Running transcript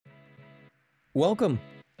Welcome.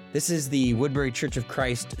 This is the Woodbury Church of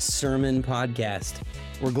Christ Sermon Podcast.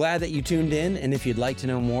 We're glad that you tuned in, and if you'd like to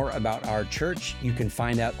know more about our church, you can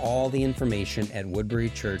find out all the information at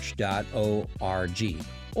woodburychurch.org.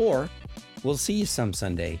 Or we'll see you some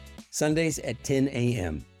Sundays at 10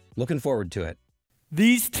 a.m. Looking forward to it.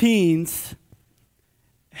 These teens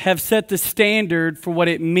have set the standard for what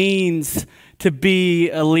it means to be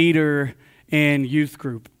a leader in youth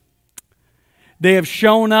group. They have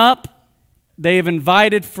shown up. They have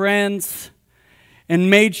invited friends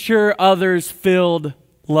and made sure others feel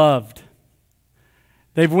loved.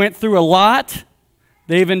 They've went through a lot.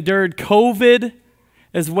 They've endured COVID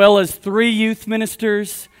as well as 3 youth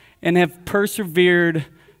ministers and have persevered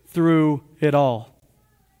through it all.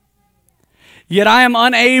 Yet I am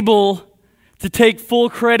unable to take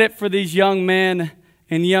full credit for these young men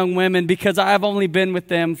and young women because I have only been with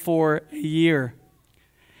them for a year.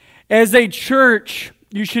 As a church,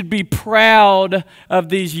 you should be proud of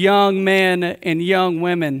these young men and young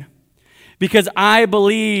women because I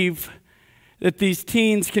believe that these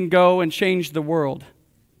teens can go and change the world.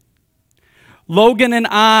 Logan and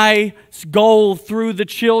I's goal through the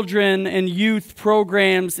children and youth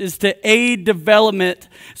programs is to aid development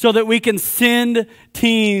so that we can send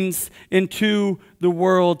teens into the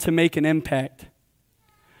world to make an impact.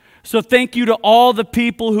 So thank you to all the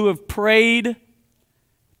people who have prayed,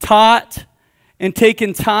 taught, and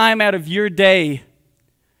taken time out of your day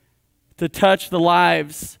to touch the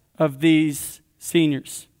lives of these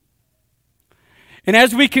seniors. And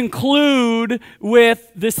as we conclude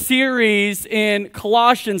with the series in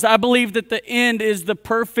Colossians, I believe that the end is the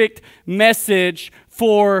perfect message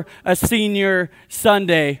for a senior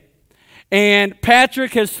Sunday. And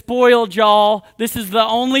Patrick has spoiled y'all. This is the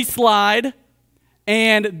only slide.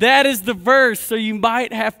 And that is the verse, so you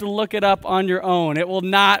might have to look it up on your own. It will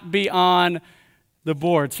not be on the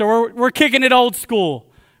board. So we're kicking it old school.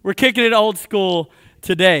 We're kicking it old school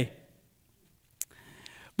today.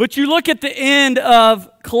 But you look at the end of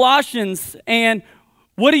Colossians, and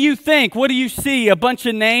what do you think? What do you see? A bunch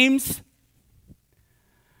of names?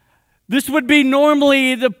 This would be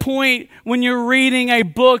normally the point when you're reading a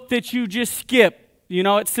book that you just skip. You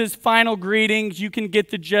know, it says final greetings. You can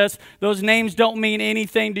get the gist. Those names don't mean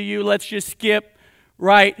anything to you. Let's just skip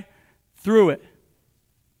right through it.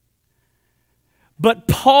 But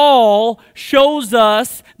Paul shows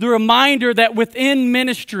us the reminder that within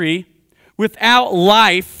ministry, without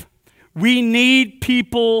life, we need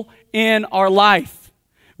people in our life.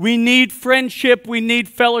 We need friendship, we need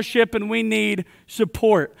fellowship, and we need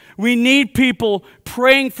support. We need people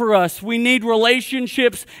praying for us. We need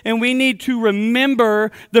relationships, and we need to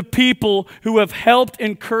remember the people who have helped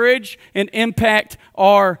encourage and impact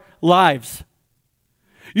our lives.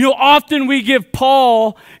 You know, often we give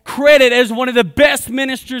Paul credit as one of the best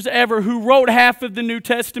ministers ever who wrote half of the New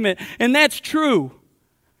Testament, and that's true.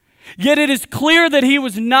 Yet it is clear that he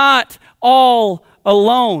was not all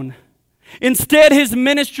alone. Instead, his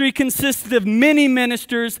ministry consisted of many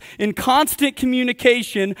ministers in constant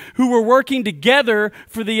communication who were working together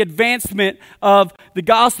for the advancement of the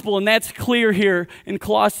gospel, and that's clear here in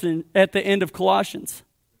Colossians, at the end of Colossians.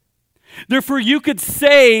 Therefore, you could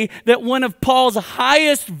say that one of Paul's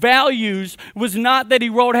highest values was not that he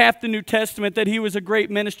wrote half the New Testament, that he was a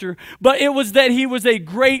great minister, but it was that he was a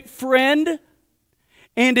great friend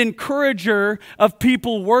and encourager of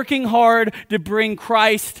people working hard to bring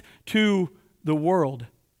Christ to the world.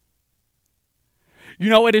 You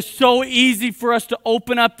know, it is so easy for us to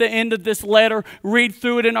open up the end of this letter, read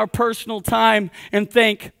through it in our personal time, and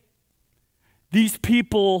think, these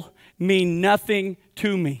people mean nothing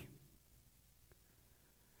to me.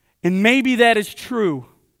 And maybe that is true.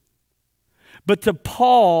 But to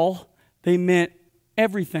Paul, they meant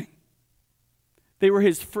everything. They were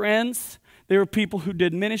his friends. They were people who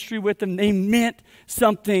did ministry with him. They meant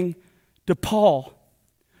something to Paul.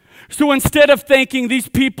 So instead of thinking these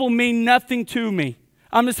people mean nothing to me,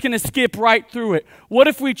 I'm just going to skip right through it. What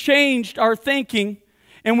if we changed our thinking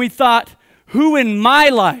and we thought, who in my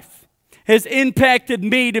life has impacted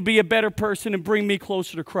me to be a better person and bring me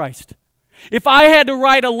closer to Christ? If I had to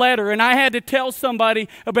write a letter and I had to tell somebody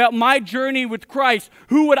about my journey with Christ,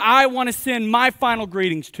 who would I want to send my final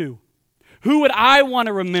greetings to? Who would I want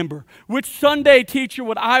to remember? Which Sunday teacher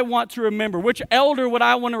would I want to remember? Which elder would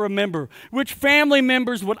I want to remember? Which family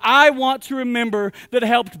members would I want to remember that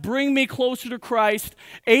helped bring me closer to Christ,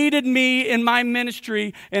 aided me in my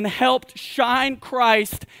ministry, and helped shine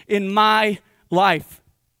Christ in my life?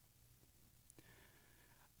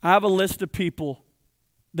 I have a list of people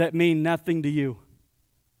that mean nothing to you.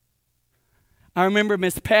 I remember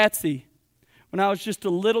Miss Patsy when I was just a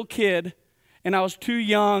little kid and I was too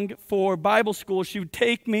young for Bible school, she would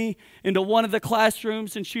take me into one of the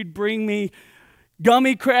classrooms and she'd bring me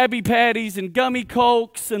gummy Krabby Patties and gummy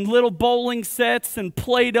Cokes and little bowling sets and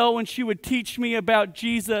Play-Doh, and she would teach me about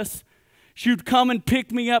Jesus. She would come and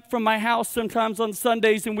pick me up from my house sometimes on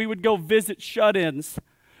Sundays, and we would go visit shut-ins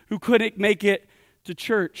who couldn't make it to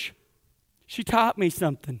church. She taught me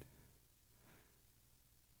something.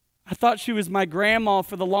 I thought she was my grandma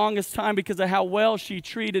for the longest time because of how well she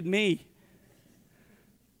treated me.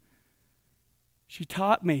 She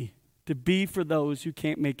taught me to be for those who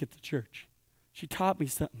can't make it to church. She taught me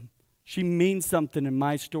something. She means something in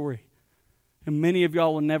my story. And many of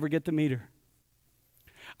y'all will never get to meet her.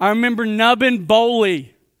 I remember Nubbin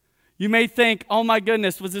Boley. You may think, oh my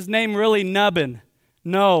goodness, was his name really Nubbin?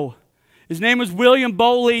 No. His name was William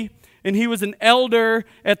Boley, and he was an elder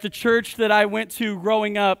at the church that I went to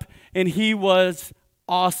growing up, and he was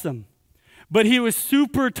awesome. But he was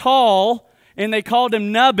super tall, and they called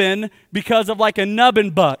him Nubbin because of like a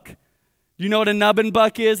nubbin buck. You know what a nubbin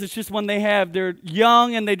buck is? It's just when they're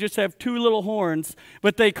young and they just have two little horns.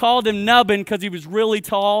 But they called him Nubbin because he was really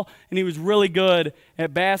tall and he was really good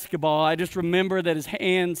at basketball. I just remember that his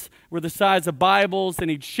hands were the size of Bibles, and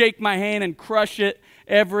he'd shake my hand and crush it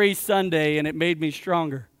every Sunday, and it made me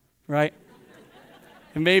stronger, right?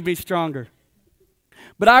 It made me stronger.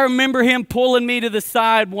 But I remember him pulling me to the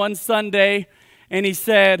side one Sunday, and he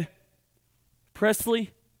said, Presley,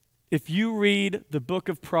 if you read the book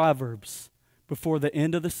of Proverbs before the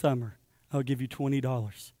end of the summer, I'll give you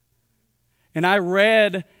 $20. And I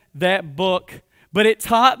read that book, but it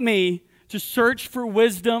taught me to search for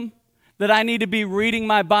wisdom, that I need to be reading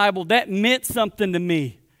my Bible. That meant something to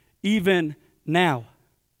me, even now.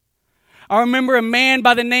 I remember a man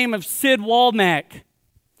by the name of Sid Womack.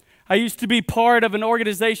 I used to be part of an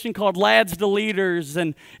organization called Lads to Leaders,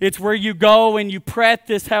 and it's where you go and you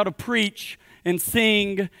practice how to preach and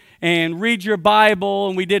sing and read your Bible,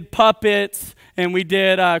 and we did puppets, and we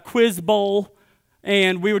did quiz bowl,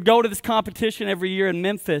 and we would go to this competition every year in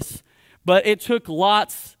Memphis, but it took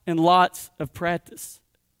lots and lots of practice.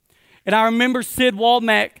 And I remember Sid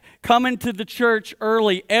Womack coming to the church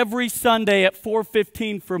early every Sunday at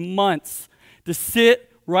 4:15 for months to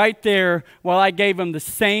sit right there while I gave him the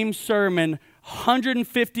same sermon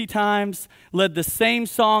 150 times, led the same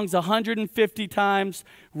songs 150 times,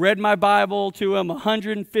 read my Bible to him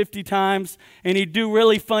 150 times, and he'd do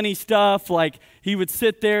really funny stuff, like he would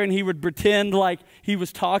sit there and he would pretend like he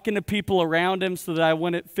was talking to people around him so that I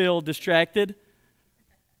wouldn't feel distracted.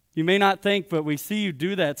 You may not think, but we see you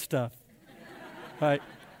do that stuff. Right?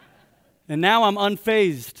 And now I'm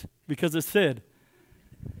unfazed because of Sid.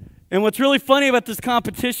 And what's really funny about this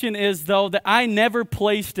competition is, though, that I never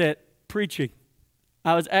placed at preaching.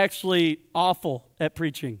 I was actually awful at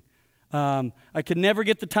preaching. I could never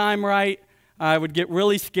get the time right. I would get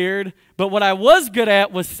really scared. But what I was good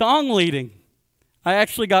at was song leading. I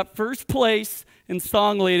actually got first place in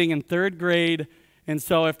song leading in 3rd grade. And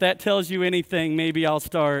so if that tells you anything, maybe I'll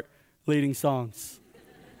start leading songs.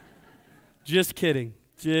 Just kidding.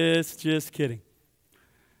 Just kidding.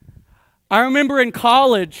 I remember in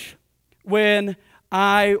college when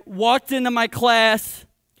I walked into my class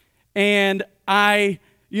and I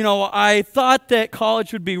thought that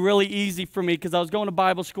college would be really easy for me because I was going to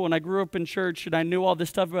Bible school and I grew up in church and I knew all this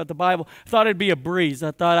stuff about the Bible. I thought it'd be a breeze.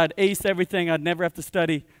 I thought I'd ace everything. I'd never have to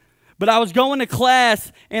study. But I was going to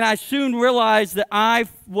class and I soon realized that I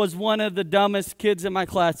was one of the dumbest kids in my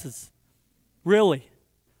classes. Really.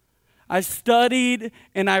 I studied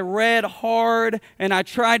and I read hard and I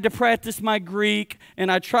tried to practice my Greek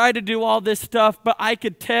and I tried to do all this stuff, but I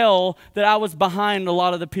could tell that I was behind a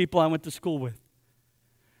lot of the people I went to school with.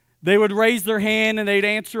 They would raise their hand and they'd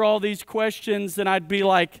answer all these questions and I'd be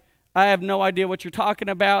like, I have no idea what you're talking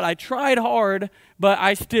about. I tried hard, but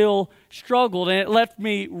I still struggled and it left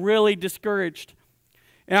me really discouraged.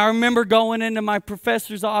 And I remember going into my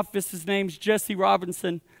professor's office, his name's Jesse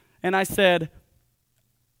Robinson, and I said,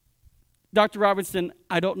 Dr. Robinson,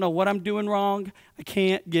 I don't know what I'm doing wrong. I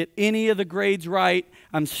can't get any of the grades right.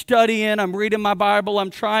 I'm studying, I'm reading my Bible,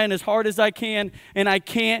 I'm trying as hard as I can, and I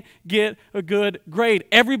can't get a good grade.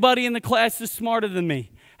 Everybody in the class is smarter than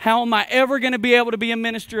me. How am I ever going to be able to be a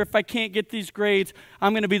minister if I can't get these grades?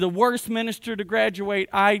 I'm going to be the worst minister to graduate.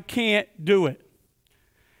 I can't do it.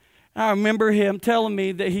 I remember him telling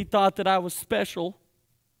me that he thought that I was special.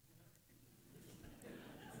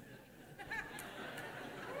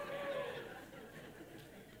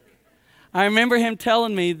 I remember him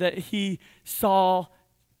telling me that he saw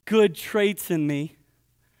good traits in me.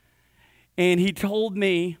 And he told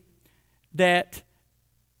me that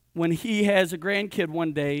when he has a grandkid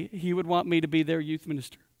one day, he would want me to be their youth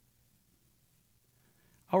minister.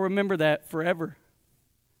 I'll remember that forever.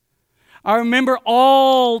 I remember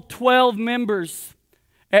all 12 members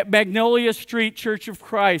at Magnolia Street Church of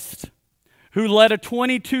Christ who let a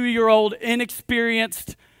 22-year-old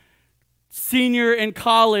inexperienced senior in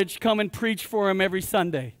college come and preach for him every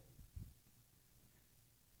Sunday.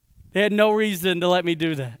 They had no reason to let me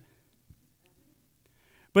do that.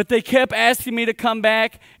 But they kept asking me to come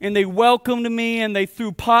back, and they welcomed me, and they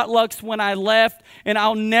threw potlucks when I left, and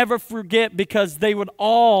I'll never forget because they would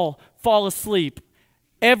all fall asleep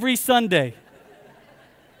every Sunday.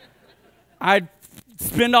 I'd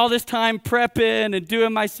spend all this time prepping and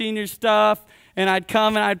doing my senior stuff, and I'd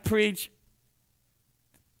come and I'd preach.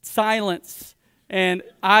 Silence and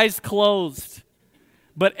eyes closed.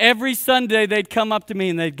 But every Sunday they'd come up to me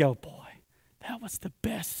and they'd go, "Boy, that was the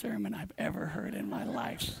best sermon I've ever heard in my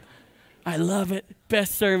life. I love it.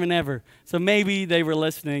 Best sermon ever." So maybe they were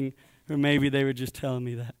listening, or maybe they were just telling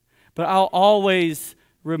me that. But I'll always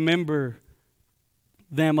remember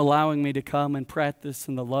them allowing me to come and practice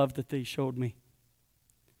and the love that they showed me.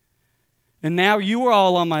 And now you are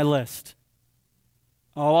all on my list.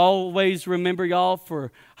 I'll always remember y'all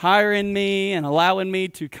for hiring me and allowing me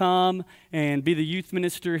to come and be the youth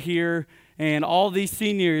minister here. And all these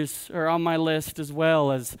seniors are on my list as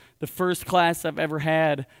well as the first class I've ever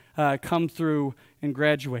had come through and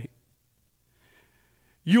graduate.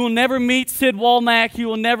 You will never meet Sid Womack. You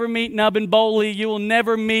will never meet Nubbin Bowley. You will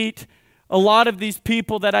never meet a lot of these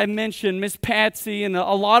people that I mentioned, Miss Patsy, and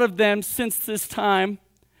a lot of them since this time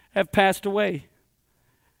have passed away.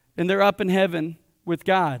 And they're up in heaven with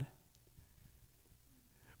God.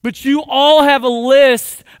 But you all have a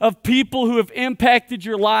list of people who have impacted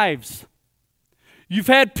your lives. You've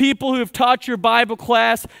had people who have taught your Bible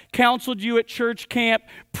class, counseled you at church camp,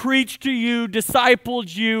 preached to you,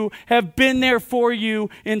 discipled you, have been there for you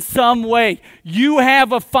in some way. You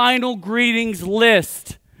have a final greetings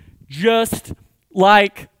list, just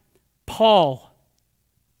like Paul.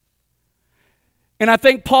 And I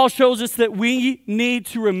think Paul shows us that we need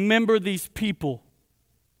to remember these people.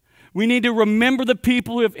 We need to remember the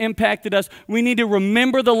people who have impacted us. We need to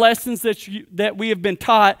remember the lessons that we have been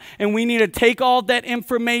taught, and we need to take all that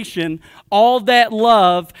information, all that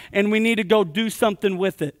love, and we need to go do something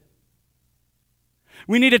with it.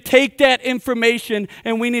 We need to take that information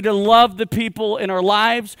and we need to love the people in our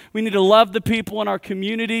lives. We need to love the people in our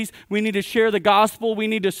communities. We need to share the gospel. We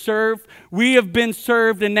need to serve. We have been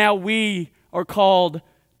served, and now we are called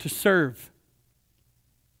to serve.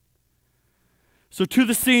 So to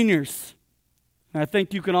the seniors, and I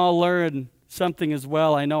think you can all learn something as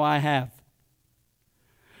well. I know I have.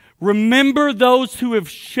 Remember those who have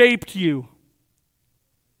shaped you.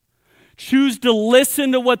 Choose to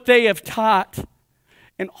listen to what they have taught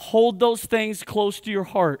and hold those things close to your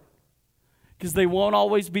heart because they won't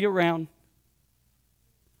always be around.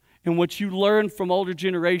 And what you learn from older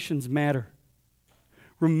generations matter.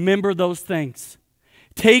 Remember those things.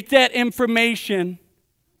 Take that information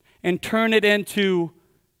and turn it into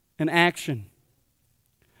an action.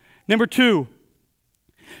 Number 2,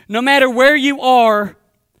 no matter where you are,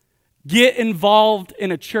 get involved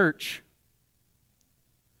in a church.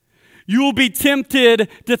 You will be tempted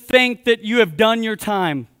to think that you have done your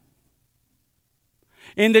time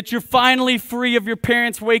and that you're finally free of your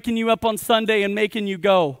parents waking you up on Sunday and making you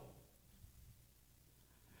go.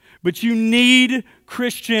 But you need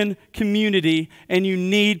Christian community, and you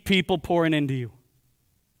need people pouring into you.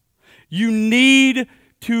 You need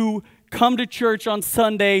to come to church on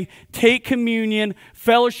Sunday, take communion,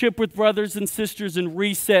 fellowship with brothers and sisters, and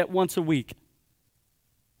reset once a week.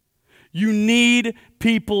 You need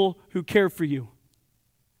people who care for you.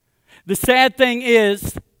 The sad thing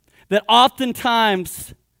is that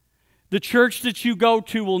oftentimes the church that you go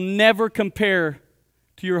to will never compare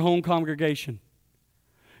to your home congregation.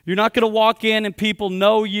 You're not going to walk in and people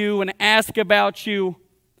know you and ask about you,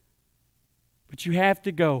 but you have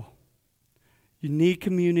to go. You need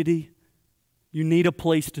community. You need a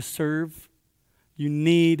place to serve. You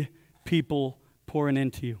need people pouring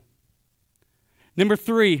into you. Number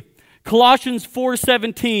 3, Colossians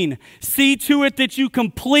 4:17. See to it that you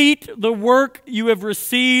complete the work you have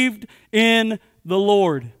received in the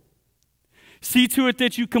Lord. See to it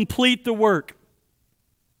that you complete the work.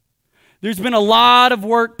 There's been a lot of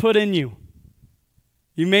work put in you.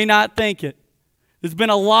 You may not think it. There's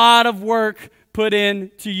been a lot of work put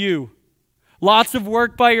into you. Lots of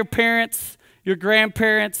work by your parents, your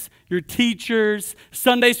grandparents, your teachers,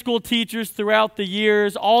 Sunday school teachers throughout the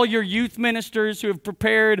years, all your youth ministers who have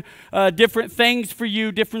prepared different things for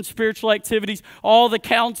you, different spiritual activities, all the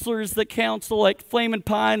counselors that counsel like Flame and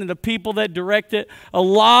Pine and the people that direct it. A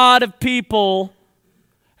lot of people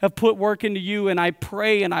have put work into you, and I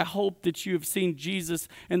pray and I hope that you have seen Jesus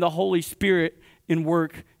and the Holy Spirit in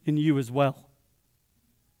work in you as well.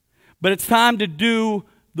 But it's time to do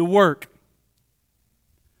the work.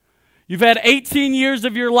 You've had 18 years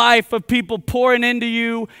of your life of people pouring into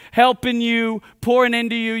you, helping you, pouring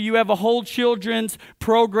into you. You have a whole children's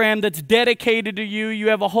program that's dedicated to you. You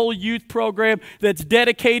have a whole youth program that's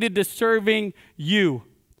dedicated to serving you.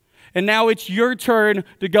 And now it's your turn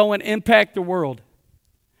to go and impact the world.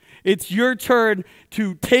 It's your turn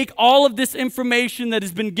to take all of this information that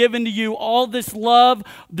has been given to you, all this love,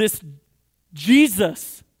 this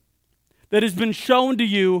Jesus that has been shown to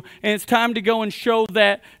you, and it's time to go and show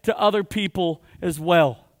that to other people as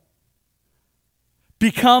well.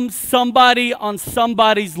 Become somebody on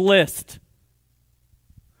somebody's list.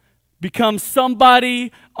 Become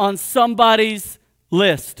somebody on somebody's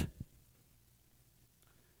list.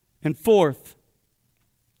 And fourth,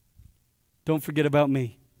 don't forget about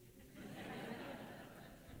me.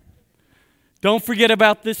 Don't forget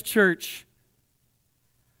about this church.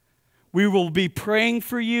 We will be praying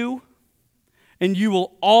for you, and you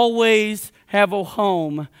will always have a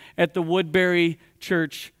home at the Woodbury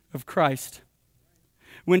Church of Christ.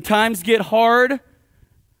 When times get hard,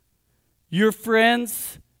 your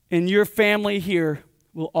friends and your family here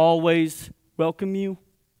will always welcome you.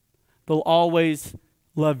 They'll always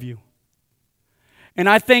love you. And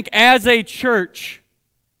I think as a church,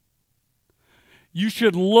 you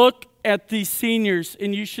should look at these seniors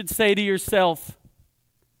and you should say to yourself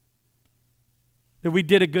that we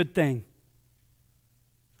did a good thing.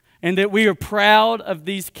 And that we are proud of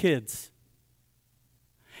these kids.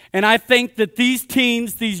 And I think that these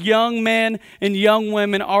teens, these young men and young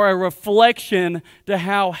women, are a reflection to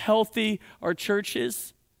how healthy our church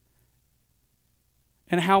is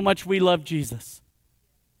and how much we love Jesus.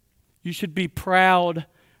 You should be proud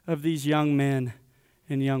of these young men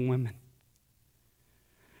and young women.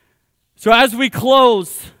 So as we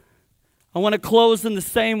close, I want to close in the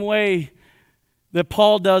same way that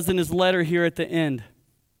Paul does in his letter here at the end.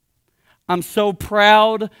 I'm so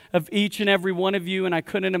proud of each and every one of you, and I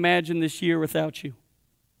couldn't imagine this year without you.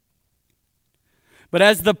 But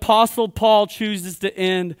as the Apostle Paul chooses to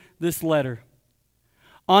end this letter,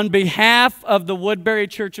 on behalf of the Woodbury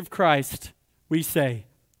Church of Christ, we say,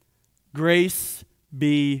 grace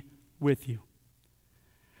be with you.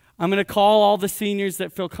 I'm going to call all the seniors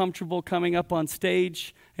that feel comfortable coming up on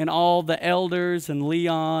stage, and all the elders and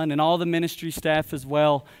Leon and all the ministry staff as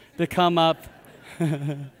well to come up.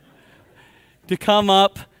 To come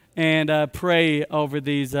up and pray over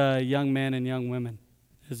these young men and young women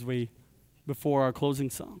before our closing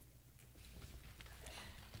song.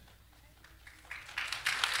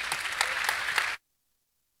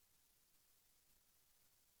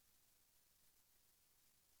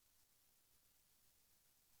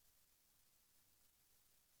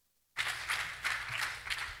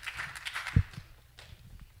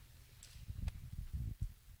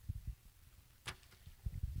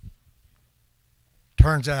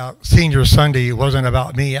 Turns out Senior Sunday wasn't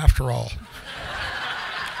about me after all.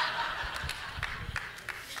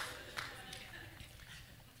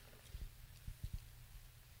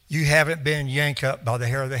 You haven't been yanked up by the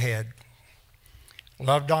hair of the head.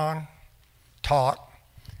 Loved on, taught,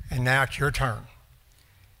 and now it's your turn.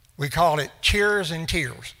 We call it cheers and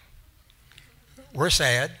tears. We're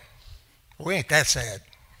sad. We ain't that sad.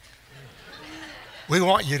 We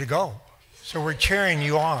want you to go. So we're cheering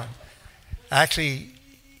you on. Actually,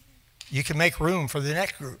 you can make room for the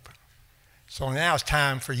next group. So now it's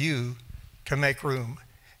time for you to make room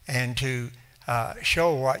and to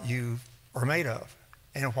show what you are made of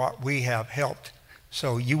and what we have helped.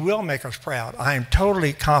 So you will make us proud. I am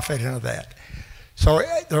totally confident of that. So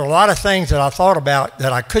there are a lot of things that I thought about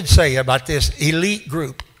that I could say about this elite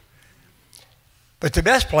group. But the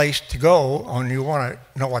best place to go when you want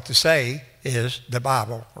to know what to say is the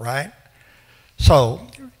Bible, right? So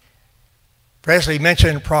Presley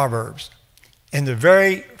mentioned Proverbs. In the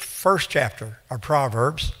very first chapter of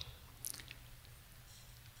Proverbs,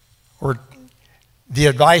 or the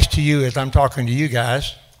advice to you as I'm talking to you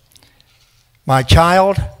guys, my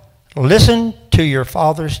child, listen to your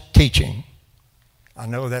father's teaching. I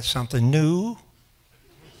know that's something new.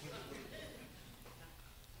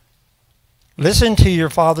 Listen to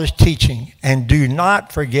your father's teaching and do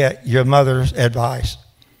not forget your mother's advice.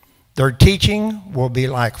 Their teaching will be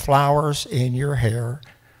like flowers in your hair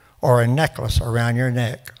or a necklace around your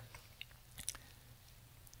neck.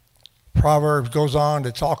 Proverbs goes on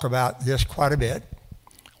to talk about this quite a bit.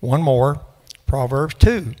 One more, Proverbs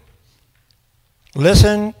 2.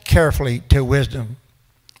 Listen carefully to wisdom.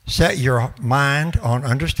 Set your mind on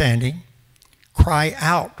understanding. cry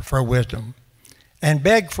out for wisdom, and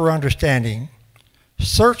beg for understanding.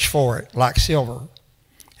 Search for it like silver,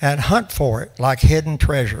 and hunt for it like hidden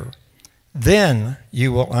treasure. Then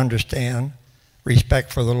you will understand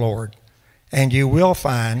respect for the Lord, and you will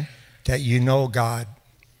find that you know God.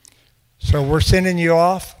 So we're sending you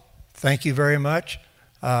off. Thank you very much.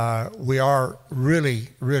 We are really,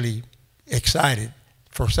 really excited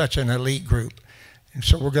for such an elite group. And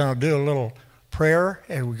so we're going to do a little prayer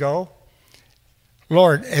as we go.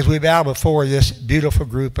 Lord, as we bow before this beautiful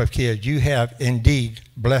group of kids, you have indeed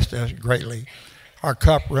blessed us greatly. Our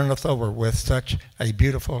cup runneth over with such a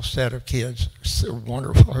beautiful set of kids, a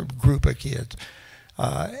wonderful group of kids.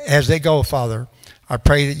 As they go, Father, I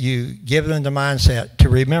pray that you give them the mindset to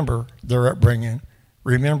remember their upbringing,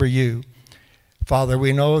 remember you. Father,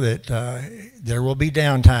 we know that there will be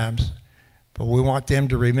down times, but we want them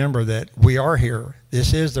to remember that we are here.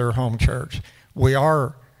 This is their home church. We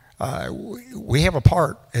have a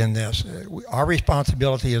part in this. Our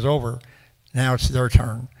responsibility is over. Now it's their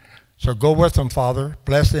turn. So go with them, Father.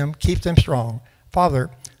 Bless them. Keep them strong. Father,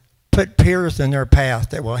 put peers in their path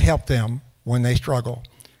that will help them when they struggle.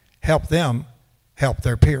 Help them help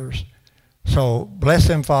their peers. So bless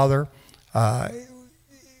them, Father.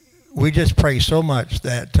 We just pray so much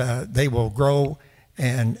that they will grow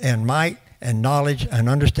in might and knowledge and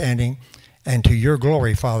understanding. And to your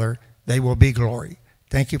glory, Father, they will be glory.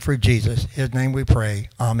 Thank you for Jesus. In his name we pray.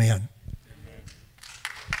 Amen.